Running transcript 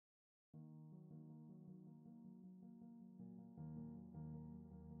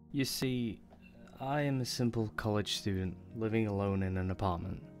You see, I am a simple college student living alone in an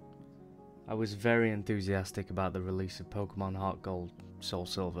apartment. I was very enthusiastic about the release of Pokemon Heart Gold, Soul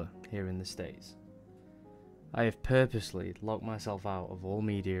Silver here in the States. I have purposely locked myself out of all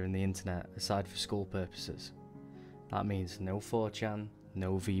media and the internet aside for school purposes. That means no 4chan,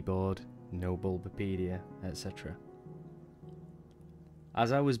 no VBoard, no Bulbapedia, etc.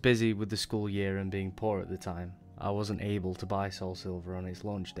 As I was busy with the school year and being poor at the time, I wasn't able to buy Soul Silver on its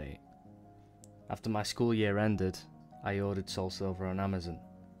launch date. After my school year ended, I ordered Soul Silver on Amazon.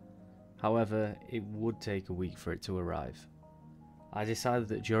 However, it would take a week for it to arrive. I decided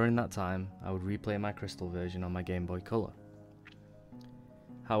that during that time, I would replay my Crystal version on my Game Boy Color.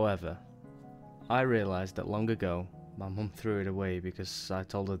 However, I realised that long ago, my mum threw it away because I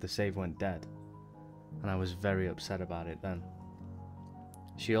told her the save went dead, and I was very upset about it then.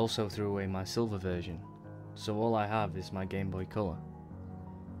 She also threw away my Silver version, so all I have is my Game Boy Color.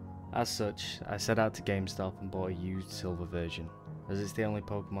 As such, I set out to GameStop and bought a used Silver version, as it's the only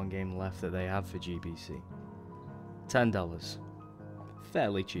Pokemon game left that they have for GBC. $10.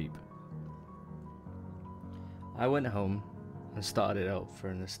 Fairly cheap. I went home and started it up for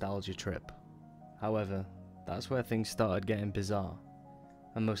a nostalgia trip. However, that's where things started getting bizarre,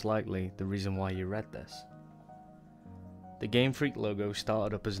 and most likely the reason why you read this. The Game Freak logo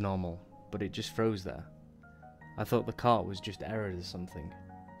started up as normal, but it just froze there. I thought the cart was just errored or something,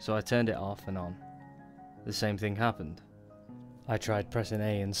 so I turned it off and on. The same thing happened. I tried pressing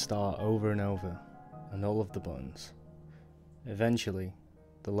A and start over and over, and all of the buttons. Eventually,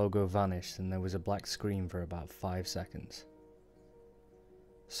 the logo vanished and there was a black screen for about 5 seconds.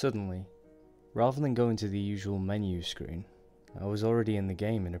 Suddenly, rather than going to the usual menu screen, I was already in the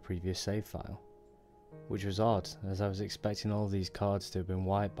game in a previous save file, which was odd as I was expecting all of these cards to have been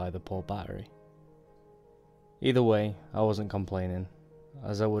wiped by the poor battery. Either way, I wasn't complaining,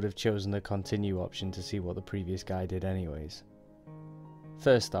 as I would have chosen the continue option to see what the previous guy did anyways.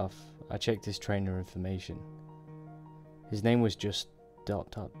 First off, I checked his trainer information. His name was just ...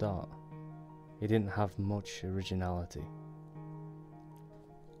 He didn't have much originality.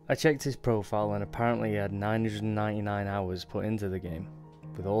 I checked his profile and apparently he had 999 hours put into the game,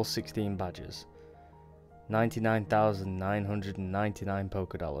 with all 16 badges, 99,999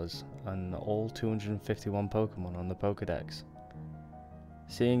 Pokédollars, and all 251 Pokemon on the Pokédex.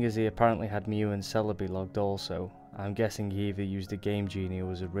 Seeing as he apparently had Mew and Celebi logged also, I'm guessing he either used a Game Genie or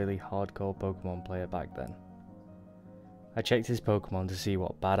was a really hardcore Pokemon player back then. I checked his Pokemon to see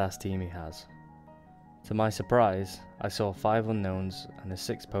what badass team he has. To my surprise, I saw 5 unknowns and a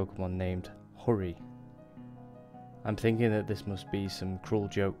 6th Pokemon named Hurry. I'm thinking that this must be some cruel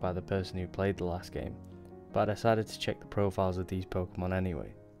joke by the person who played the last game, but I decided to check the profiles of these Pokemon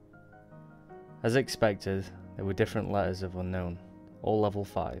anyway. As expected, there were different letters of unknown, all level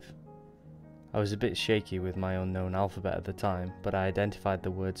 5. I was a bit shaky with my unknown alphabet at the time, but I identified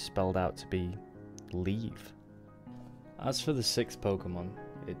the words spelled out to be leave. As for the 6th Pokemon,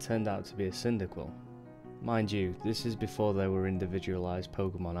 it turned out to be a Cyndaquil. Mind you, this is before there were individualized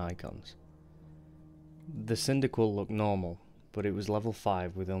Pokemon icons. The Cyndaquil looked normal, but it was level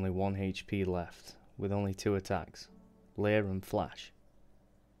 5 with only 1 HP left, with only 2 attacks, Leer and Flash.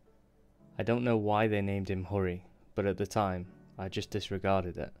 I don't know why they named him Hurry, but at the time, I just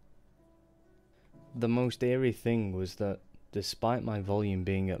disregarded it. The most eerie thing was that, despite my volume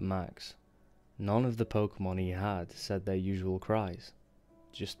being at max, none of the Pokemon he had said their usual cries,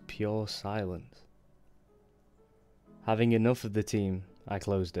 just pure silence. Having enough of the team, I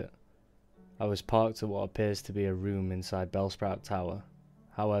closed it. I was parked at what appears to be a room inside Bellsprout Tower.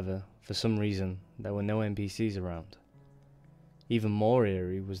 However, for some reason, there were no NPCs around. Even more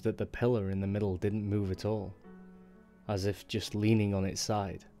eerie was that the pillar in the middle didn't move at all, as if just leaning on its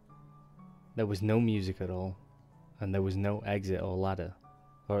side. There was no music at all, and there was no exit or ladder,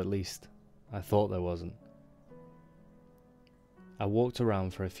 or at least, I thought there wasn't. I walked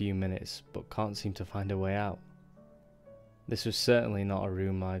around for a few minutes, but can't seem to find a way out. This was certainly not a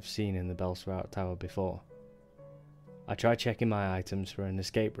room I've seen in the Bellsprout Tower before. I tried checking my items for an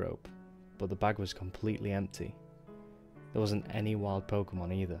escape rope, but the bag was completely empty. There wasn't any wild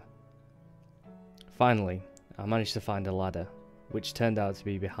Pokemon either. Finally, I managed to find a ladder, which turned out to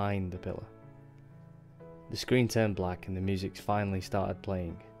be behind the pillar. The screen turned black and the music finally started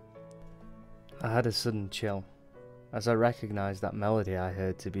playing. I had a sudden chill, as I recognised that melody I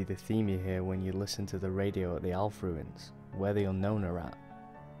heard to be the theme you hear when you listen to the radio at the Alph Ruins, where the unknown are at.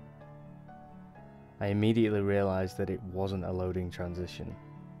 I immediately realised that it wasn't a loading transition,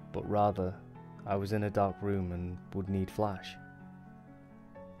 but rather, I was in a dark room and would need flash.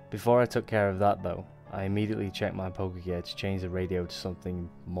 Before I took care of that though, I immediately checked my poker gear to change the radio to something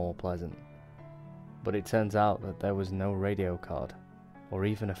more pleasant. But it turns out that there was no radio card, or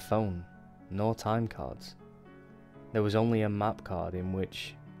even a phone, nor time cards. There was only a map card in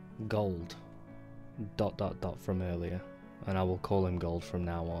which Gold, ... from earlier, and I will call him Gold from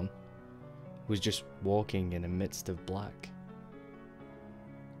now on, was just walking in a midst of black.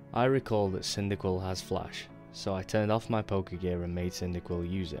 I recall that Cyndaquil has flash, so I turned off my poker gear and made Cyndaquil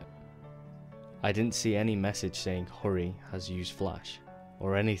use it. I didn't see any message saying hurry has used flash,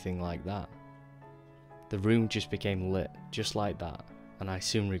 or anything like that. The room just became lit, just like that, and I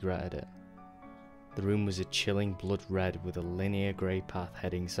soon regretted it. The room was a chilling blood red with a linear grey path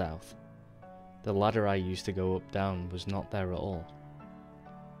heading south. The ladder I used to go up down was not there at all.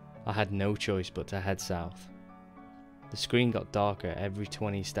 I had no choice but to head south. The screen got darker every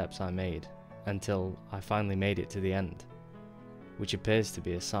 20 steps I made, until I finally made it to the end, which appears to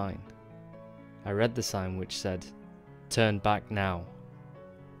be a sign. I read the sign which said, "Turn back now."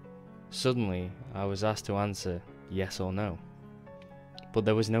 Suddenly, I was asked to answer yes or no, but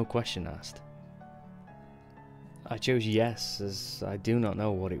there was no question asked. I chose yes, as I do not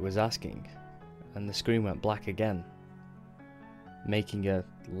know what it was asking, and the screen went black again, making a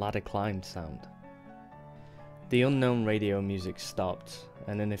ladder climbed sound. The unknown radio music stopped,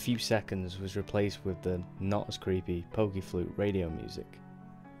 and in a few seconds was replaced with the not as creepy pokey flute radio music.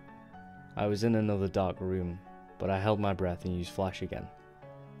 I was in another dark room, but I held my breath and used flash again.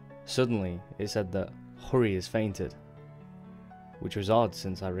 Suddenly, it said that Hurry has fainted, which was odd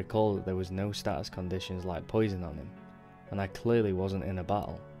since I recall that there was no status conditions like poison on him, and I clearly wasn't in a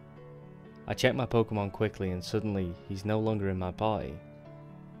battle. I checked my Pokemon quickly and suddenly he's no longer in my party.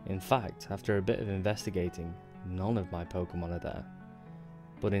 In fact, after a bit of investigating, none of my Pokemon are there,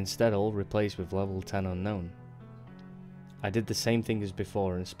 but instead all replaced with level 10 unknown. I did the same thing as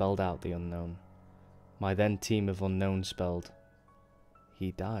before and spelled out the unknown. My then team of unknown spelled,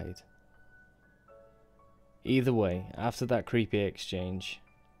 he died. Either way, after that creepy exchange,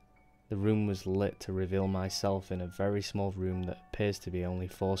 the room was lit to reveal myself in a very small room that appears to be only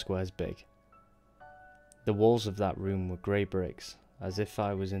 4 squares big. The walls of that room were grey bricks, as if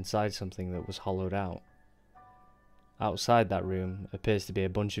I was inside something that was hollowed out. Outside that room appears to be a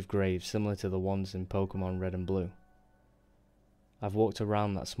bunch of graves similar to the ones in Pokemon Red and Blue. I've walked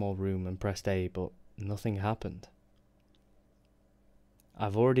around that small room and pressed A, but nothing happened.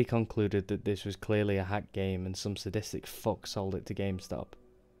 I've already concluded that this was clearly a hacked game and some sadistic fuck sold it to GameStop.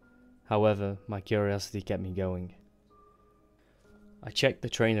 However, my curiosity kept me going. I checked the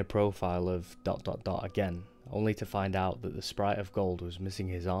trainer profile of ... again, only to find out that the sprite of Gold was missing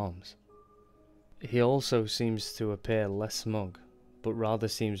his arms. He also seems to appear less smug, but rather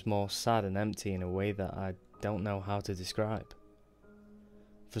seems more sad and empty in a way that I don't know how to describe.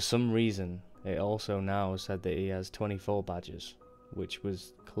 For some reason, it also now said that he has 24 badges, which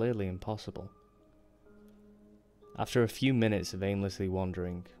was clearly impossible. After a few minutes of aimlessly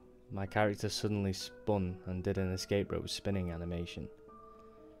wandering, my character suddenly spun and did an escape rope spinning animation.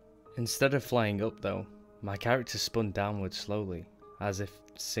 Instead of flying up though, my character spun downwards slowly, as if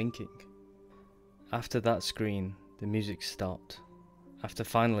sinking. After that screen, the music stopped. After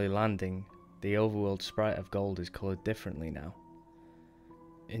finally landing, the overworld sprite of Gold is coloured differently now.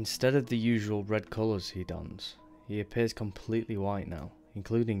 Instead of the usual red colours he dons, he appears completely white now,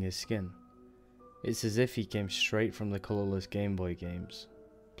 including his skin. It's as if he came straight from the colourless Game Boy games,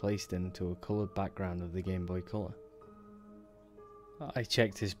 placed into a coloured background of the Game Boy Color. I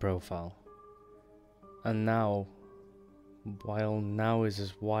checked his profile, and now, while now is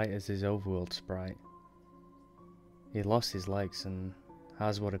as white as his overworld sprite, he lost his legs and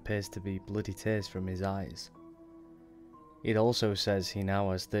has what appears to be bloody tears from his eyes. It also says he now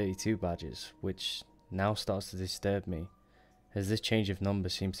has 32 badges, which now starts to disturb me, as this change of number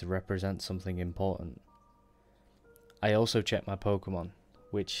seems to represent something important. I also checked my Pokemon,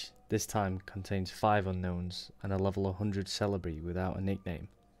 which this time contains 5 unknowns and a level 100 Celebi without a nickname.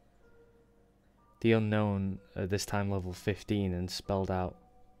 The unknown are this time level 15 and spelled out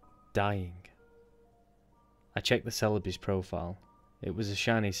dying. I checked the Celebi's profile. It was a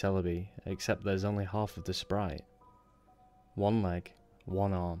shiny Celebi, except there's only half of the sprite. 1 leg,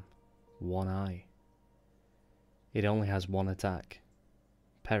 1 arm, 1 eye. It only has 1 attack.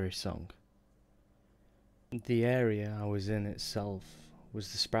 Perish Song. The area I was in itself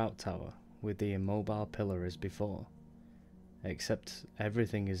was the Sprout Tower, with the immobile pillar as before, except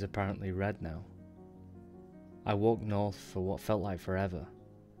everything is apparently red now. I walked north for what felt like forever.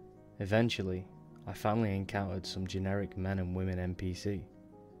 Eventually, I finally encountered some generic men and women NPC.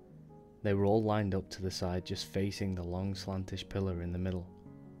 They were all lined up to the side, just facing the long slantish pillar in the middle.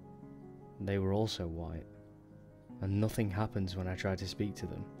 They were also white, and nothing happens when I try to speak to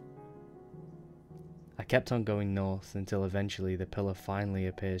them. I kept on going north until eventually the pillar finally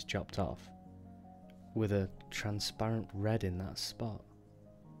appears chopped off, with a transparent red in that spot.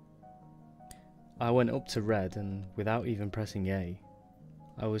 I went up to red, and without even pressing A,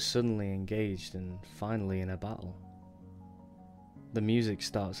 I was suddenly engaged and finally in a battle. The music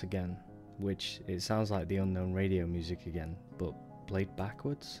starts again, which it sounds like the unknown radio music again, but played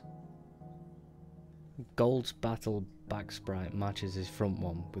backwards. Gold's battle back sprite matches his front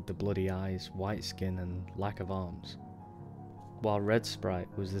one with the bloody eyes, white skin and lack of arms, while Red's sprite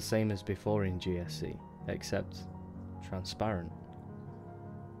was the same as before in GSC, except transparent.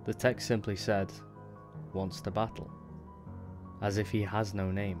 The text simply said, "Wants to battle," as if he has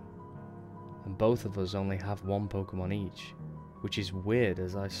no name, and both of us only have one Pokemon each, which is weird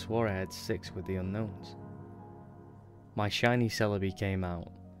as I swore I had 6 with the unknowns. My shiny Celebi came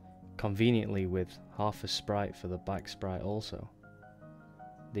out, conveniently with half a sprite for the back sprite also.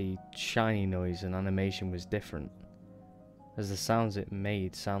 The shiny noise and animation was different, as the sounds it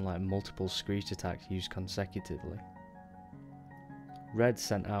made sound like multiple screech attacks used consecutively. Red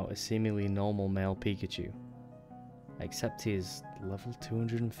sent out a seemingly normal male Pikachu, except he is level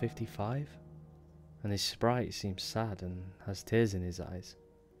 255, and his sprite seems sad and has tears in his eyes.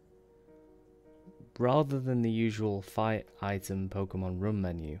 Rather than the usual fight item Pokemon run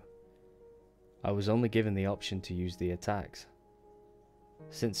menu, I was only given the option to use the attacks.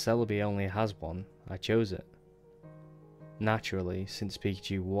 Since Celebi only has one, I chose it. Naturally, since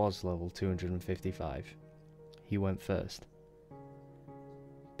Pikachu was level 255, he went first.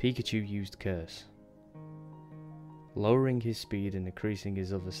 Pikachu used Curse, lowering his speed and increasing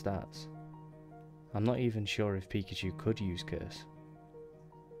his other stats. I'm not even sure if Pikachu could use Curse.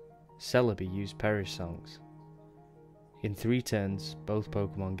 Celebi used Perish Songs. In 3 turns, both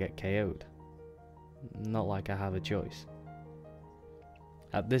Pokemon get KO'd. Not like I have a choice.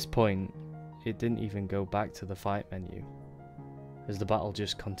 At this point, it didn't even go back to the fight menu, as the battle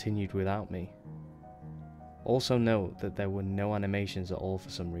just continued without me. Also note that there were no animations at all for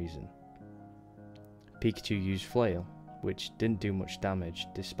some reason. Pikachu used Flail, which didn't do much damage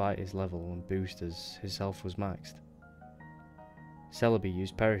despite his level and boost as his health was maxed. Celebi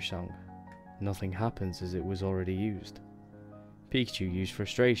used Perish Song. Nothing happens as it was already used. Pikachu used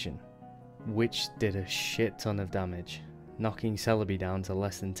Frustration, which did a shit ton of damage, knocking Celebi down to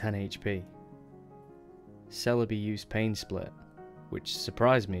less than 10 HP. Celebi used Pain Split, which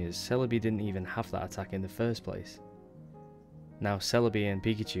surprised me as Celebi didn't even have that attack in the first place. Now Celebi and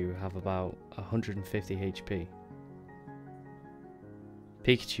Pikachu have about 150 HP.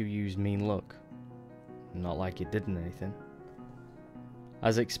 Pikachu used Mean Look. Not like it did anything.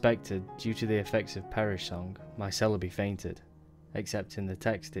 As expected, due to the effects of Perish Song, my Celebi fainted, except in the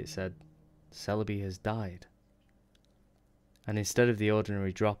text it said, "Celebi has died." And instead of the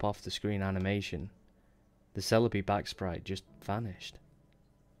ordinary drop off the screen animation, the Celebi back sprite just vanished.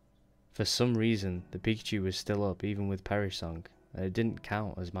 For some reason, the Pikachu was still up even with Perish Song, and it didn't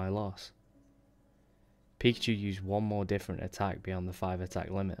count as my loss. Pikachu used one more different attack beyond the 5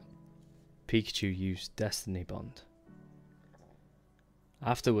 attack limit. Pikachu used Destiny Bond.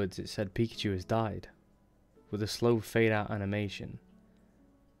 Afterwards it said Pikachu has died, with a slow fade out animation.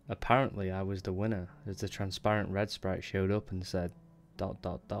 Apparently I was the winner, as the transparent red sprite showed up and said ...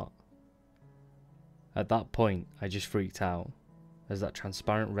 At that point I just freaked out, as that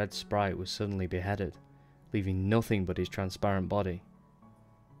transparent red sprite was suddenly beheaded, leaving nothing but his transparent body.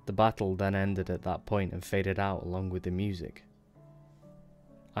 The battle then ended at that point and faded out along with the music.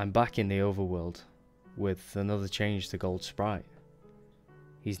 I'm back in the overworld, with another change to Gold's sprite.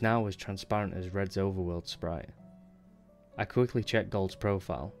 He's now as transparent as Red's overworld sprite. I quickly checked Gold's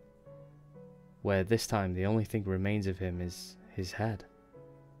profile, where this time the only thing remains of him is his head,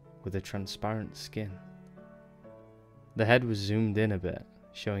 with a transparent skin. The head was zoomed in a bit,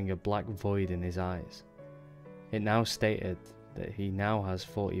 showing a black void in his eyes. It now stated that he now has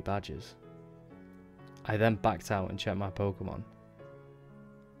 40 badges. I then backed out and checked my Pokemon.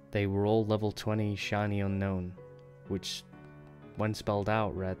 They were all level 20 shiny unknown, which when spelled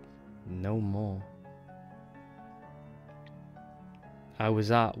out read, "No more." I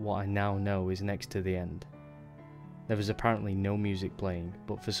was at what I now know is next to the end. There was apparently no music playing,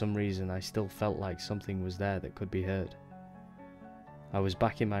 but for some reason I still felt like something was there that could be heard. I was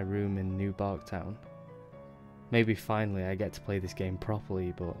back in my room in New Barktown. Maybe finally I get to play this game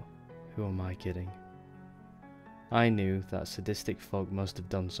properly, but who am I kidding? I knew that sadistic fuck must have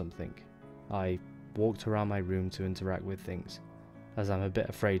done something. I walked around my room to interact with things, as I'm a bit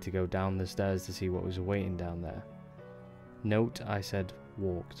afraid to go down the stairs to see what was waiting down there. Note, I said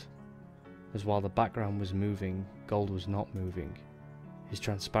walked. as while the background was moving, Gold was not moving. His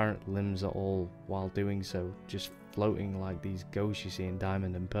transparent limbs are all, while doing so, just floating like these ghosts you see in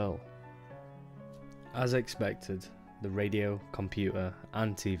Diamond and Pearl. As expected, the radio, computer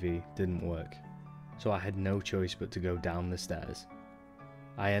and TV didn't work, so I had no choice but to go down the stairs.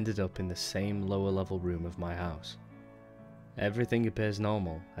 I ended up in the same lower level room of my house. Everything appears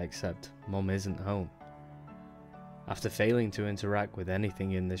normal, except Mum isn't home. After failing to interact with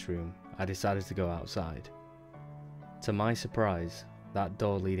anything in this room, I decided to go outside. To my surprise, that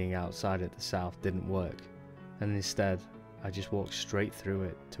door leading outside at the south didn't work, and instead, I just walked straight through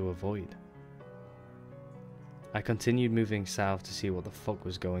it to a void. I continued moving south to see what the fuck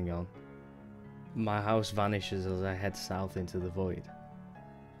was going on. My house vanishes as I head south into the void.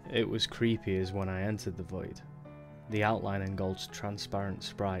 It was creepy as when I entered the void. The outline and Gold's transparent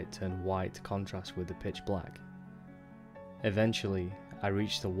sprite turned white to contrast with the pitch black. Eventually, I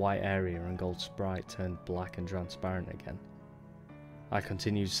reached the white area and Gold's sprite turned black and transparent again. I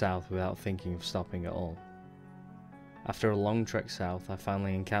continued south without thinking of stopping at all. After a long trek south, I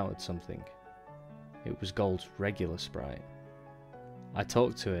finally encountered something. It was Gold's regular sprite. I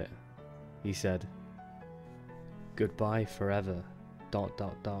talked to it. He said, "Goodbye forever, ...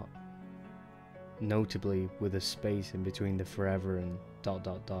 notably with a space in between the forever and ...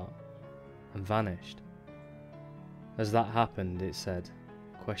 and vanished. As that happened, it said,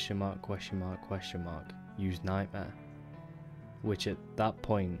 "?????, use nightmare," which at that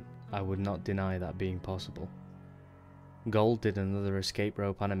point, I would not deny that being possible. Gold did another escape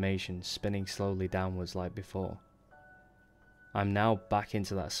rope animation, spinning slowly downwards like before. I'm now back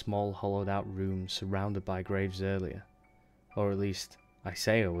into that small hollowed out room surrounded by graves earlier, or at least I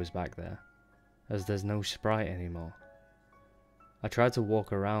say I was back there, as there's no sprite anymore. I tried to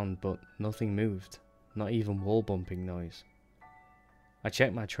walk around but nothing moved, not even wall bumping noise. I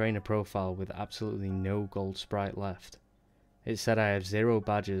checked my trainer profile with absolutely no Gold sprite left. It said I have 0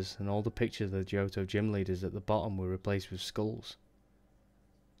 badges and all the pictures of the Johto gym leaders at the bottom were replaced with skulls.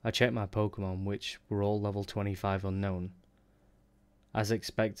 I checked my Pokemon, which were all level 25 unknown. As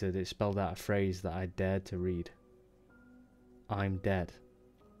expected, it spelled out a phrase that I dared to read. "I'm dead."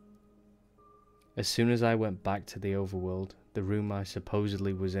 As soon as I went back to the overworld, the room I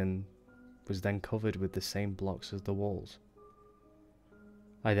supposedly was in was then covered with the same blocks as the walls.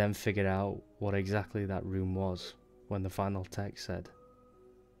 I then figured out what exactly that room was when the final text said,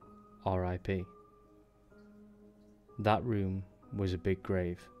 "R.I.P." That room was a big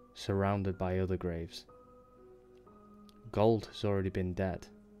grave, surrounded by other graves. Gold has already been dead.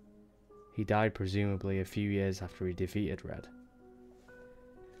 He died presumably a few years after he defeated Red.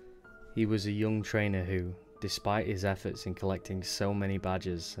 He was a young trainer who, despite his efforts in collecting so many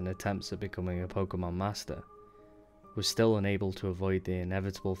badges and attempts at becoming a Pokemon Master, was still unable to avoid the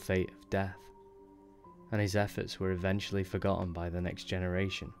inevitable fate of death, and his efforts were eventually forgotten by the next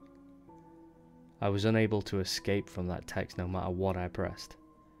generation. I was unable to escape from that text no matter what I pressed.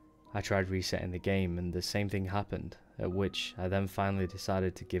 I tried resetting the game and the same thing happened, at which I then finally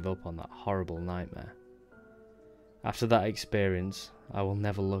decided to give up on that horrible nightmare. After that experience, I will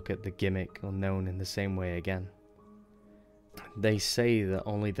never look at the gimmick unknown in the same way again. They say that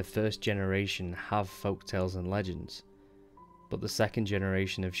only the first generation have folktales and legends, but the second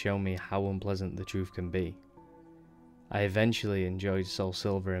generation have shown me how unpleasant the truth can be. I eventually enjoyed Soul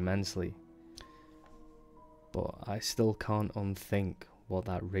Silver immensely, but I still can't unthink what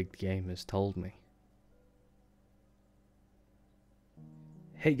that rigged game has told me.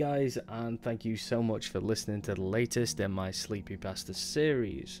 Hey guys, and thank you so much for listening to the latest in my CreepyPasta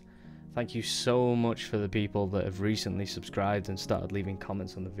series. Thank you so much for the people that have recently subscribed and started leaving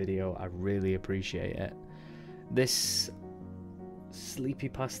comments on the video. I really appreciate it. This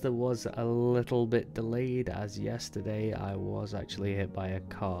CreepyPasta was a little bit delayed, as yesterday I was actually hit by a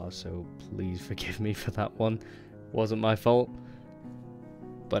car, so please forgive me for that one. Wasn't my fault,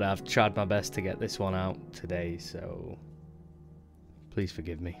 but I've tried my best to get this one out today, so please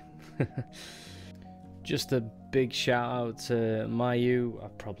forgive me. Just a big shout out to Mayu. I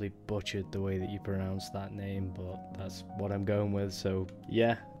probably butchered the way that you pronounce that name, but that's what I'm going with. So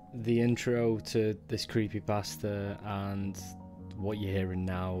yeah, the intro to this creepypasta and what you're hearing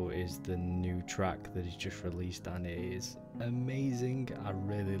now is the new track that is just released, and it is amazing. I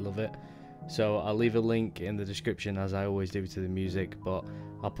really love it. So I'll leave a link in the description, as I always do, to the music, but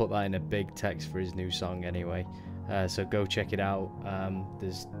I'll put that in a big text for his new song anyway. So go check it out.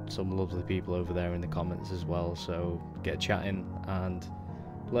 There's some lovely people over there in the comments as well, so get chatting and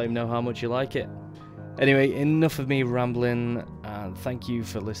let him know how much you like it. Anyway, enough of me rambling, and thank you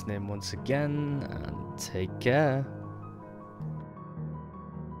for listening once again, and take care.